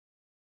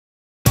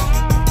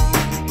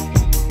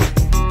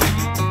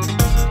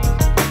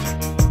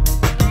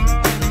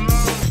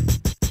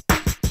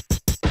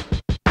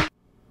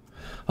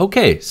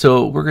Okay,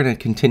 so we're going to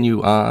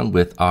continue on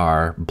with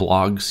our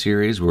blog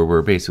series where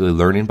we're basically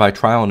learning by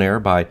trial and error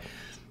by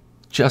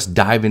just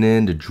diving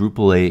into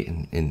Drupal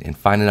 8 and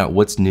finding out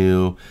what's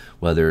new,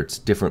 whether it's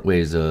different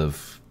ways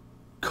of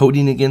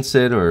coding against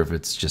it or if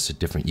it's just a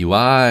different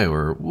UI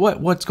or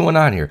what's going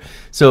on here.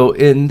 So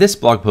in this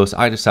blog post,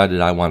 I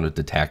decided I wanted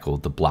to tackle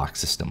the block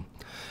system.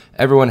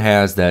 Everyone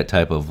has that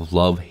type of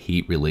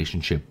love-hate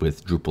relationship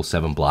with Drupal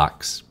 7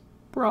 blocks,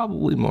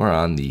 probably more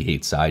on the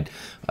hate side.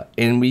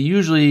 And we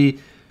usually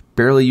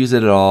barely use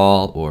it at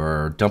all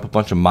or dump a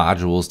bunch of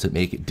modules to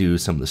make it do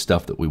some of the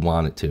stuff that we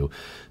want it to.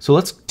 So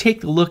let's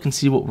take a look and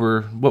see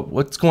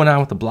what's going on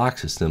with the block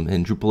system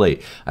in Drupal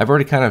 8. I've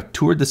already kind of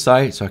toured the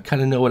site, so I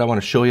kind of know what I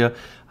want to show you.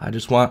 I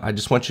just want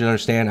you to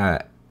understand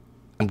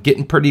I'm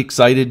getting pretty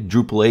excited.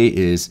 Drupal 8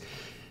 is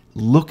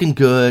looking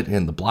good,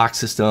 and the block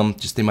system,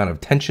 just the amount of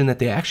attention that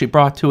they actually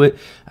brought to it,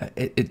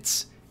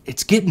 it's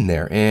getting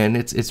there, and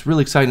it's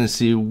really exciting to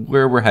see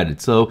where we're headed.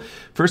 So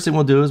first thing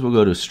we'll do is we'll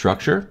go to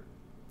structure.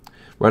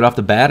 Right off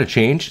the bat, a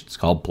change. It's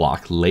called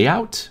block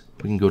layout.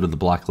 We can go to the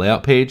block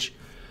layout page.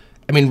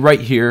 I mean, right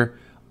here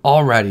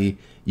already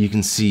you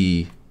can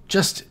see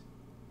just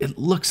it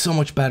looks so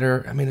much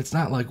better. I mean, it's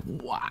not like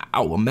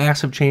wow, a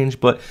massive change,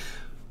 but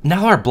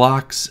now our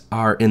blocks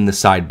are in the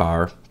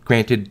sidebar.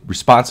 Granted,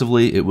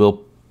 responsively it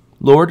will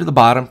lower to the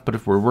bottom, but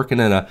if we're working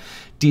in a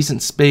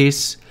decent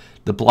space,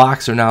 the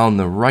blocks are now on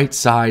the right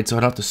side, so I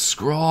don't have to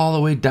scroll all the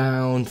way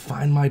down,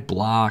 find my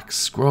blocks,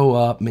 scroll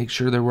up, make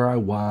sure they're where I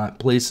want,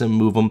 place them,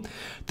 move them.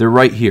 They're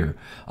right here.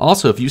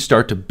 Also, if you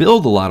start to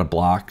build a lot of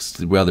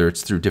blocks, whether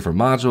it's through different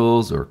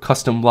modules or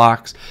custom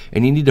blocks,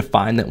 and you need to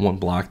find that one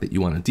block that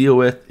you want to deal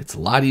with, it's a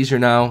lot easier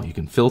now. You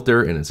can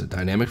filter, and it's a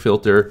dynamic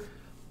filter.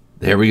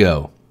 There we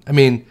go. I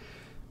mean,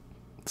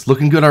 it's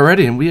looking good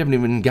already, and we haven't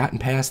even gotten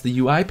past the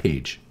UI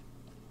page.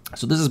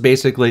 So this is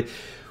basically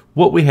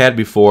what we had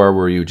before,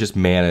 where you just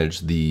manage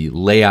the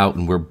layout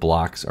and where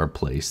blocks are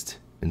placed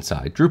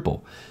inside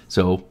Drupal.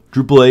 So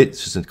Drupal 8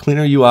 is just a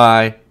cleaner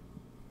UI,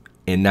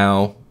 and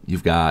now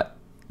you've got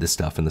this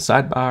stuff in the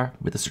sidebar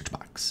with the search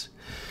box.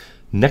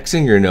 Next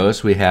thing you're going to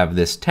notice, we have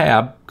this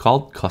tab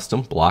called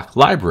Custom Block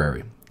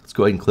Library. Let's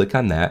go ahead and click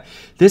on that.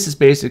 This is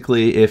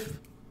basically if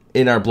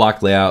in our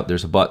block layout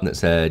there's a button that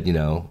said,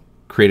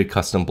 create a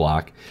custom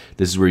block.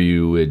 This is where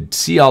you would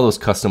see all those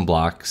custom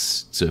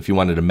blocks. So if you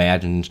wanted to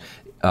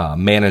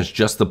manage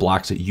just the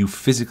blocks that you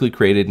physically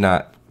created,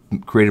 not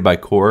created by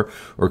core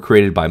or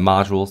created by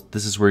modules,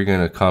 this is where you're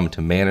going to come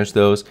to manage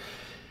those.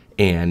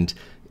 And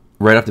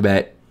right off the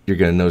bat, you're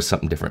going to notice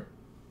something different.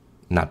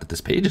 Not that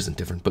this page isn't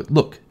different, but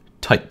look,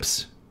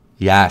 types.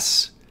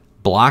 Yes,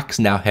 blocks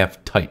now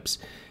have types.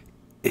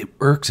 It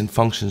works and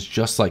functions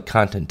just like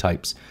content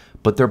types,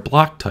 but they're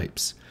block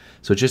types.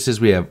 So just as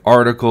we have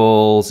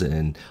articles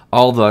and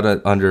all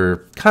that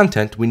under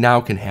content, we now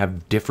can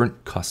have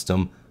different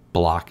custom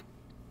block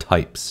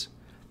types.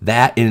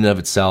 That in and of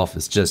itself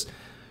is just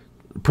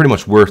pretty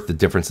much worth the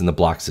difference in the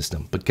block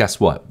system. But guess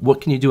what?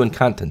 What can you do in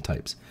content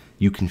types?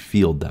 You can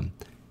field them.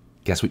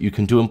 Guess what you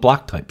can do in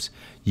block types?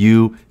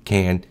 You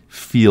can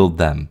field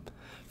them.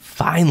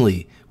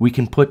 Finally, we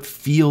can put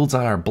fields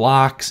on our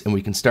blocks, and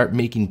we can start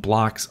making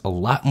blocks a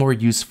lot more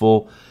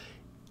useful.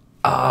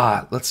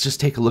 Let's just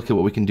take a look at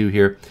what we can do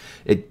here.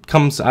 It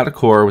comes out of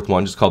core with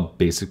one just called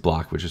basic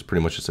block, which is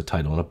pretty much just a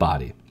title and a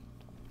body.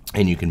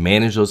 And you can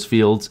manage those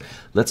fields.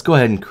 Let's go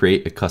ahead and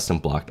create a custom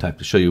block type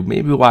to show you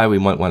maybe why we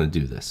might want to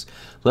do this.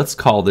 Let's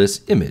call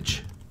this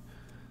image.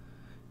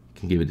 You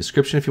can give a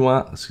description if you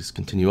want. Let's just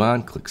continue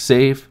on, click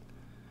save.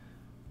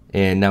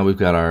 And now we've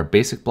got our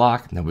basic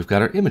block. Now we've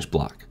got our image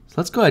block. So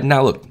let's go ahead and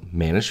now look,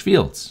 manage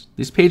fields.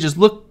 These pages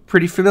look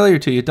pretty familiar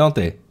to you, don't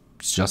they?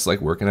 It's just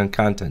like working on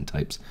content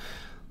types.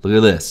 Look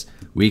at this.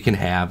 We can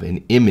have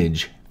an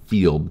image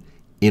field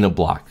in a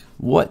block.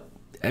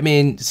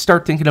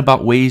 Start thinking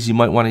about ways you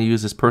might want to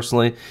use this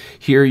personally.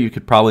 Here you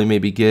could probably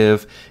maybe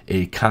give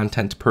a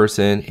content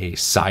person a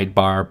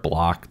sidebar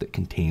block that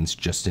contains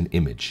just an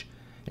image.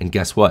 And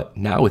guess what?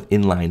 Now with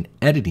inline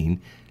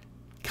editing,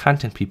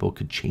 content people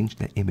could change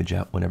that image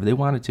out whenever they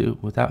wanted to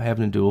without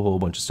having to do a whole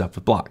bunch of stuff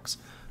with blocks.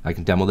 I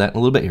can demo that in a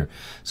little bit here.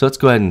 So let's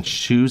go ahead and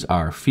choose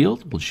our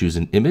field. We'll choose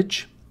an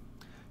image.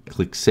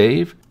 Click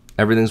save.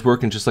 Everything's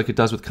working just like it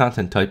does with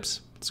content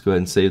types. Let's go ahead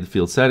and save the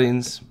field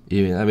settings.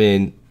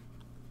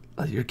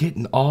 You're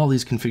getting all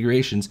these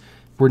configurations.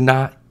 We're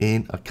not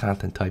in a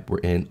content type, we're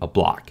in a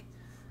block.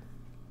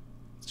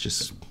 Let's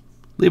just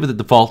leave it at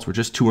the default. We're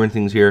just touring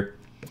things here.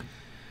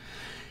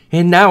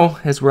 And now,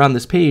 as we're on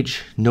this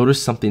page,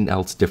 notice something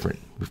else different.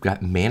 We've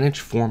got manage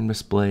form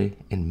display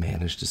and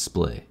manage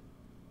display.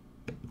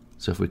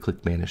 So if we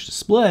click manage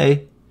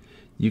display,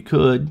 if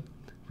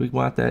we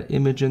want that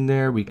image in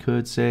there, we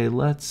could say,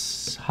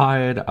 let's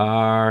hide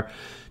our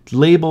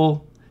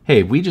label.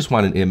 Hey, we just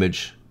want an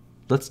image.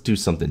 Let's do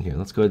something here.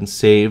 Let's go ahead and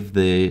save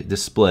the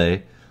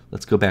display.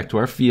 Let's go back to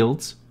our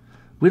fields.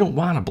 We don't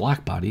want a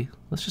block body.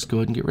 Let's just go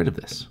ahead and get rid of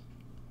this.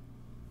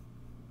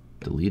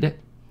 Delete it.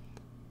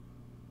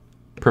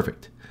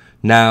 Perfect.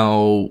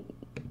 Now,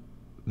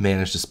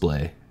 manage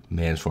display.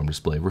 manage form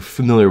display. We're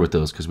familiar with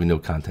those because we know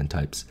content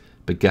types.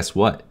 But guess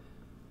what?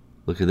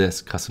 Look at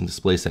this, custom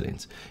display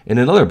settings. In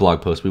another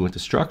blog post, we went to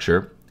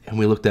structure and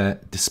we looked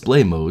at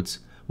display modes,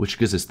 which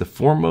gives us the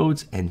form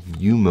modes and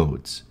view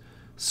modes.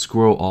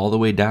 Scroll all the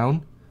way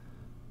down,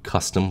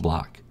 custom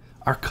block.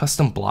 Our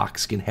custom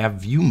blocks can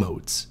have view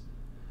modes.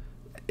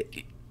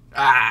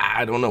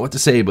 I don't know what to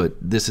say, but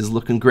this is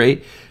looking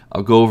great.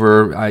 I'll go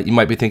over, you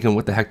might be thinking,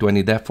 what the heck do I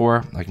need that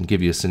for? I can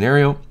give you a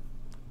scenario.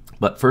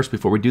 But first,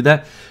 before we do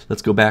that,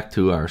 let's go back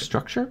to our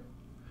structure,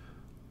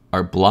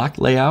 our block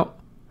layout.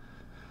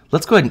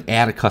 Let's go ahead and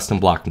add a custom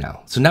block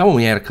now. So now when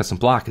we add a custom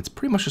block, it's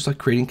pretty much just like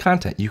creating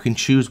content. You can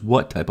choose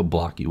what type of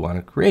block you want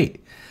to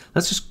create.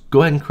 Let's just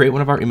go ahead and create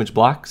one of our image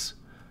blocks.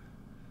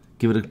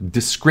 Give it a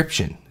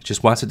description. It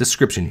just wants a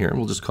description here.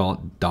 We'll just call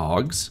it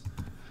dogs.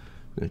 I'm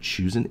going to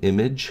choose an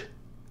image.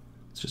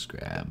 Let's just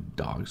grab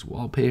dogs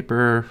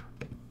wallpaper.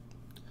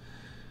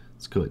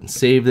 Let's go ahead and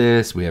save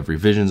this. We have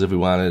revisions if we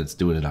wanted. It's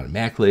doing it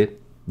automatically.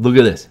 Look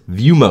at this,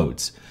 view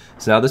modes.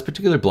 So now this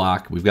particular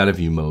block, we've got a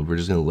view mode. We're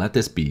just going to let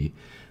this be.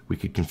 We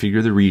could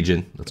configure the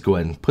region. Let's go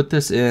ahead and put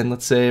this in.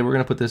 Let's say we're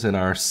going to put this in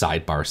our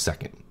sidebar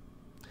second.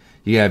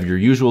 You have your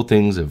usual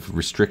things of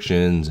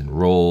restrictions and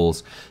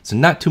roles. So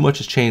not too much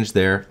has changed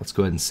there. Let's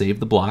go ahead and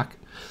save the block.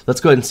 Let's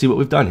go ahead and see what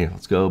we've done here.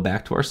 Let's go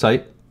back to our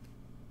site.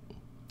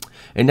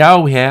 And now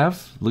we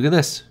have, look at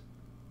this,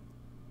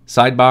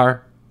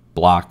 sidebar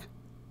block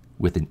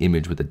with an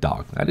image with a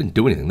dog. I didn't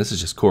do anything. This is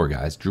just core,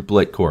 guys.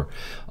 Drupal 8 core.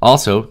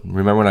 Also,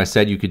 remember when I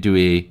said you could do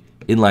a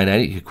inline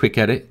edit, you could quick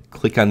edit,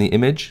 click on the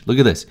image. Look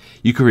at this.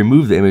 You could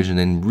remove the image and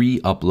then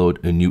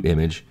re-upload a new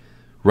image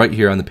right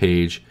here on the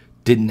page.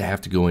 Didn't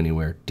have to go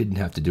anywhere. Didn't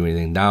have to do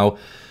anything. Now,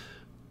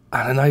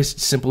 on a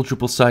nice, simple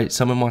Drupal site,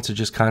 someone wants to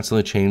just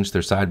constantly change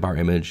their sidebar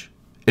image.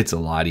 It's a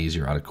lot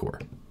easier out of core.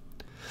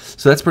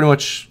 So that's pretty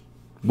much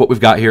what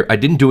we've got here. I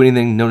didn't do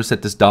anything. Notice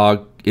that this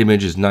dog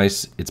image is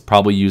nice. It's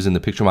probably using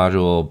the picture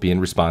module, being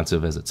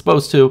responsive as it's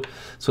supposed to.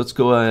 So let's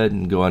go ahead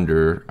and go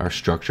under our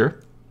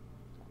structure,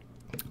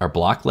 our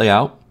block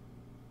layout,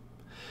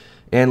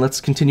 and let's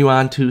continue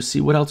on to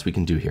see what else we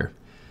can do here.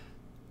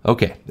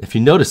 Okay, if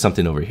you notice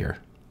something over here,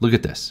 look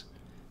at this.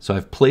 So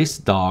I've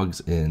placed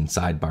dogs in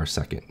sidebar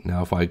second.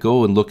 Now if I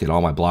go and look at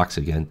all my blocks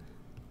again,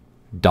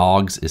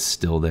 dogs is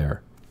still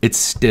there. It's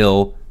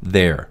still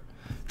there.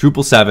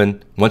 Drupal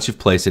 7, once you've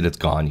placed it, it's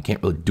gone. You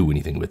can't really do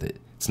anything with it.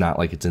 It's not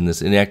like it's in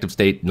this inactive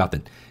state,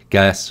 nothing.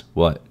 Guess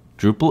what?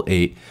 Drupal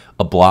 8,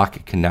 a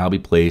block can now be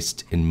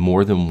placed in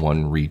more than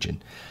one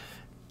region.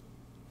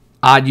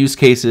 Odd use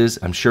cases,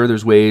 I'm sure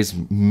there's ways,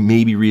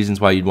 maybe reasons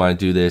why you'd want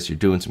to do this. You're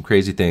doing some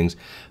crazy things.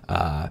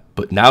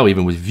 But now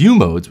even with view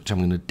modes, which I'm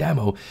going to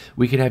demo,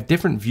 we could have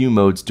different view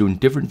modes doing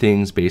different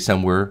things based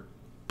on where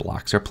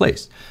blocks are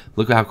placed.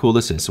 Look at how cool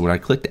this is. So when I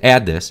click to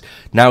add this,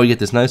 now we get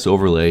this nice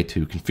overlay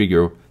to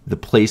configure the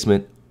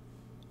placement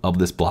of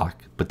this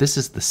block. But this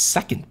is the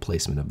second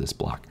placement of this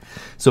block.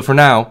 So for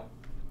now,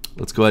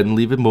 let's go ahead and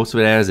leave it most of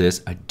it as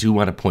is. I do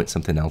want to point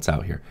something else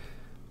out here.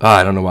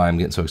 I don't know why I'm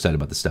getting so excited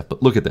about this stuff,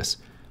 but look at this.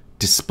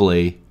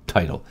 Display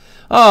title.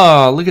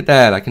 Oh, look at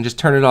that. I can just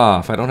turn it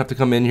off. I don't have to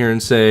come in here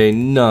and say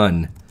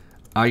none.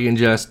 I can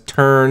just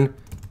turn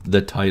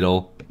the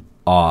title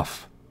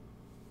off.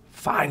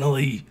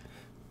 Finally.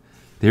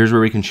 Here's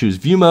where we can choose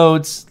view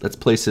modes. Let's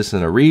place this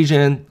in a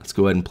region. Let's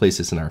go ahead and place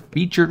this in our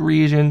featured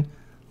region.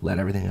 Let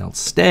everything else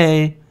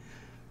stay.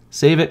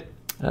 Save it.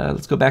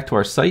 Let's go back to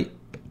our site.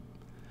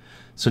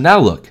 So now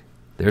look,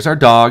 there's our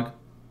dog.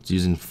 It's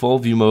using full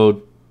view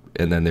mode,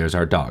 and then there's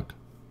our dog.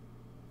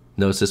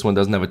 Notice this one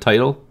doesn't have a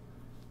title.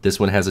 This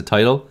one has a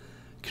title.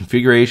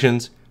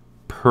 Configurations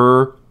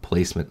per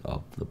placement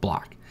of the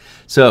block.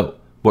 So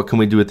what can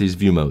we do with these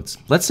view modes?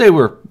 Let's say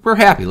we're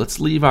happy. Let's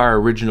leave our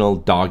original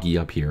doggy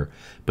up here.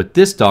 But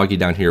this doggy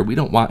down here, we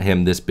don't want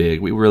him this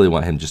big. We really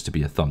want him just to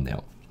be a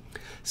thumbnail.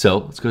 So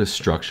let's go to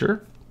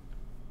structure.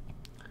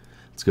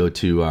 Let's go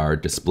to our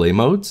display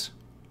modes.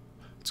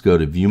 Let's go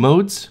to view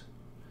modes.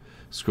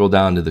 Scroll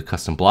down to the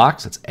custom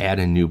blocks. Let's add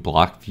a new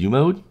block view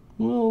mode.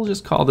 We'll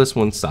just call this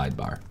one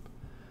sidebar.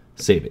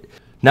 Save it.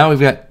 Now we've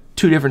got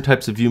two different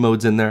types of view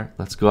modes in there.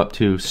 Let's go up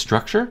to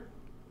structure,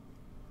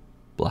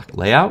 block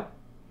layout.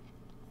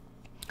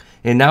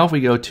 And now if we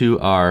go to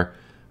our,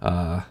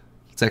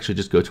 let's actually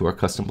just go to our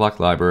custom block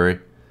library.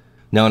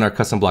 Now in our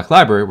custom block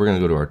library, we're going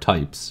to go to our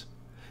types.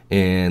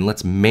 And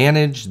let's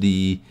manage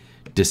the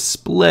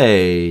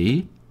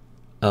display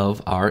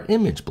of our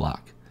image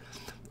block.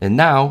 And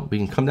now we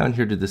can come down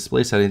here to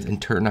display settings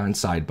and turn on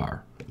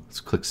sidebar. Let's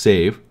click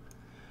save.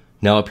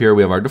 Now up here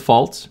we have our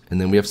defaults,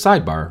 and then we have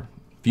sidebar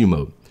view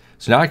mode.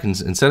 So now I can,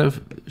 instead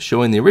of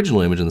showing the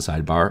original image in the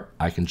sidebar,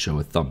 I can show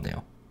a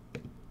thumbnail.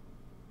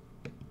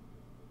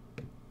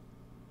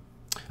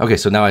 Okay,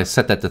 so now I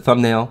set that to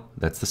thumbnail.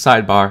 That's the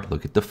sidebar.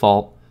 Look at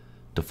default.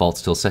 Default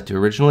still set to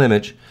original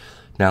image.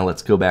 Now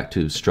let's go back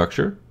to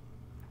structure,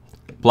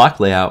 block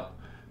layout,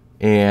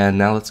 and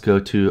now let's go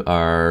to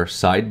our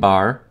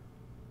sidebar.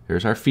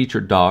 Here's our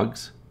featured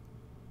dogs.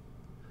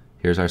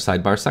 Here's our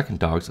sidebar second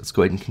dogs. Let's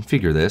go ahead and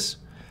configure this.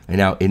 And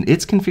now in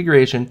its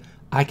configuration,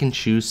 I can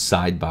choose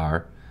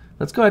sidebar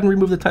Let's go ahead and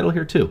remove the title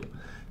here too.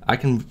 I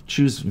can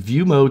choose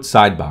View Mode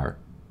Sidebar,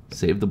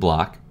 save the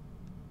block.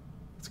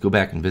 Let's go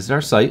back and visit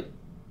our site.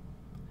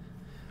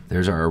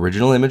 There's our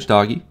original image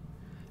doggy.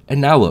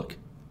 And now look,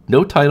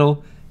 no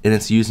title, and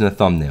it's using a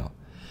thumbnail.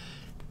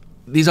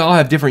 These all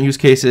have different use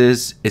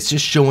cases. It's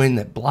just showing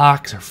that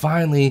blocks are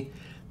finally,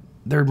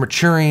 they're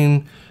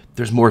maturing.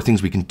 There's more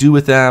things we can do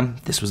with them.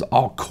 This was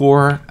all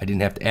core. I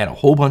didn't have to add a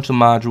whole bunch of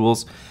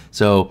modules.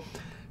 So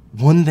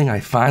one thing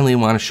I finally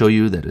want to show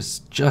you that is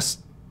just,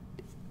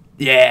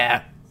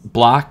 yeah,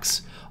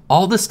 blocks.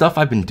 All the stuff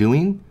I've been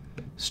doing,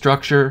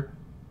 structure,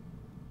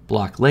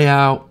 block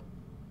layout,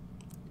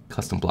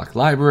 custom block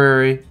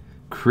library,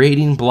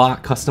 creating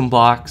block, custom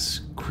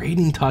blocks,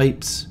 creating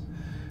types,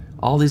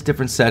 all these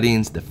different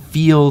settings, the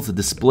fields, the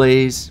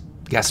displays.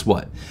 Guess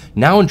what?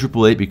 Now in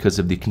Drupal 8, because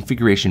of the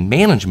configuration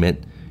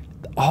management,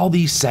 all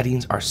these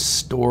settings are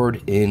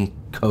stored in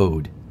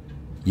code.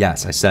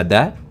 Yes, I said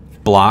that.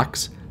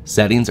 Blocks,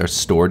 settings are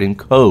stored in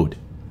code.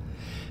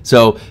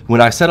 So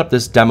when I set up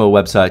this demo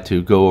website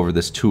to go over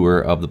this tour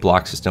of the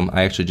block system,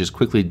 I actually just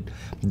quickly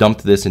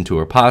dumped this into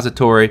a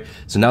repository.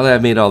 So now that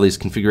I've made all these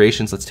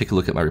configurations, let's take a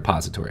look at my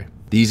repository.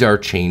 These are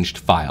changed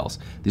files.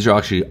 These are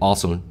actually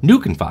also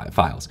new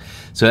files.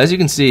 So as you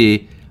can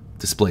see,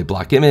 display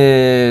block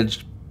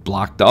image,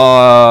 block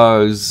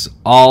dogs,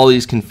 all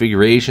these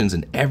configurations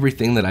and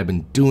everything that I've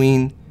been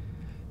doing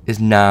is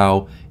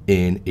now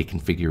in a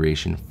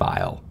configuration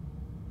file.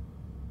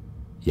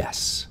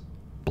 Yes,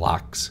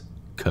 blocks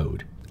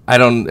code.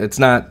 It's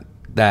not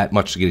that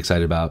much to get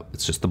excited about.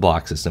 It's just the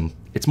block system.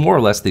 It's more or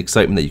less the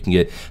excitement that you can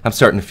get. I'm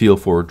starting to feel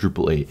for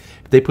Drupal 8.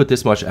 If they put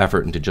this much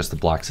effort into just the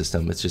block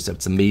system,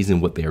 it's amazing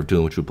what they are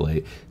doing with Drupal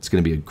 8. It's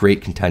going to be a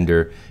great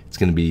contender. It's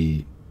going to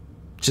be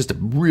just a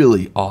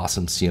really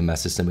awesome CMS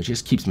system. It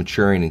just keeps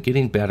maturing and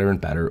getting better and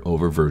better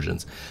over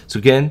versions. So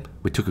again,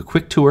 we took a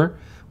quick tour.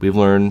 We've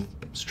learned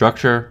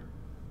structure,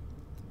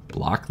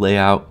 block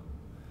layout,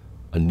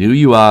 a new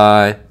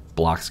UI.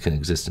 Blocks can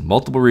exist in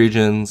multiple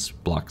regions.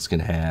 Blocks can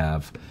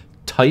have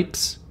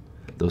types.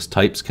 Those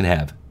types can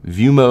have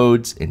view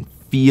modes and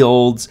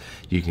fields.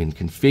 You can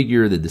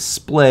configure the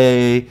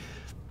display.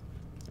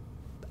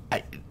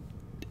 And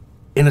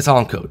it's all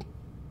in code.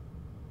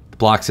 The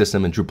block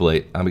system in Drupal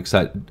 8. I'm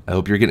excited. I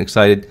hope you're getting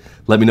excited.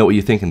 Let me know what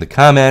you think in the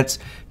comments.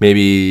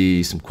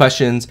 Maybe some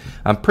questions.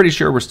 I'm pretty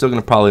sure we're still going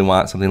to probably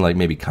want something like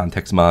maybe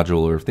context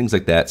module or things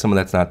like that. Some of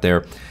that's not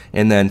there.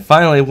 And then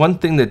finally, one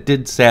thing that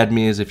did sad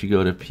me is if you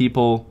go to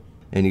people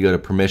and you go to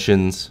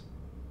permissions,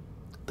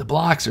 the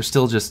blocks are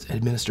still just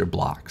administer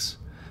blocks.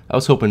 I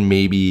was hoping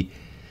maybe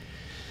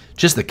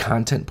just the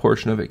content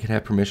portion of it could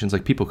have permissions.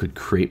 Like people could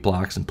create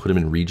blocks and put them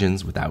in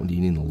regions without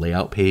needing the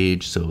layout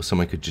page. So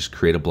someone could just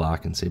create a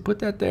block and say, put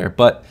that there.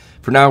 But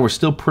for now, we're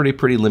still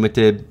pretty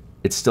limited.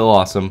 It's still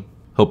awesome.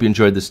 Hope you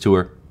enjoyed this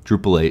tour.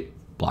 Drupal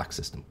 8 block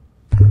system.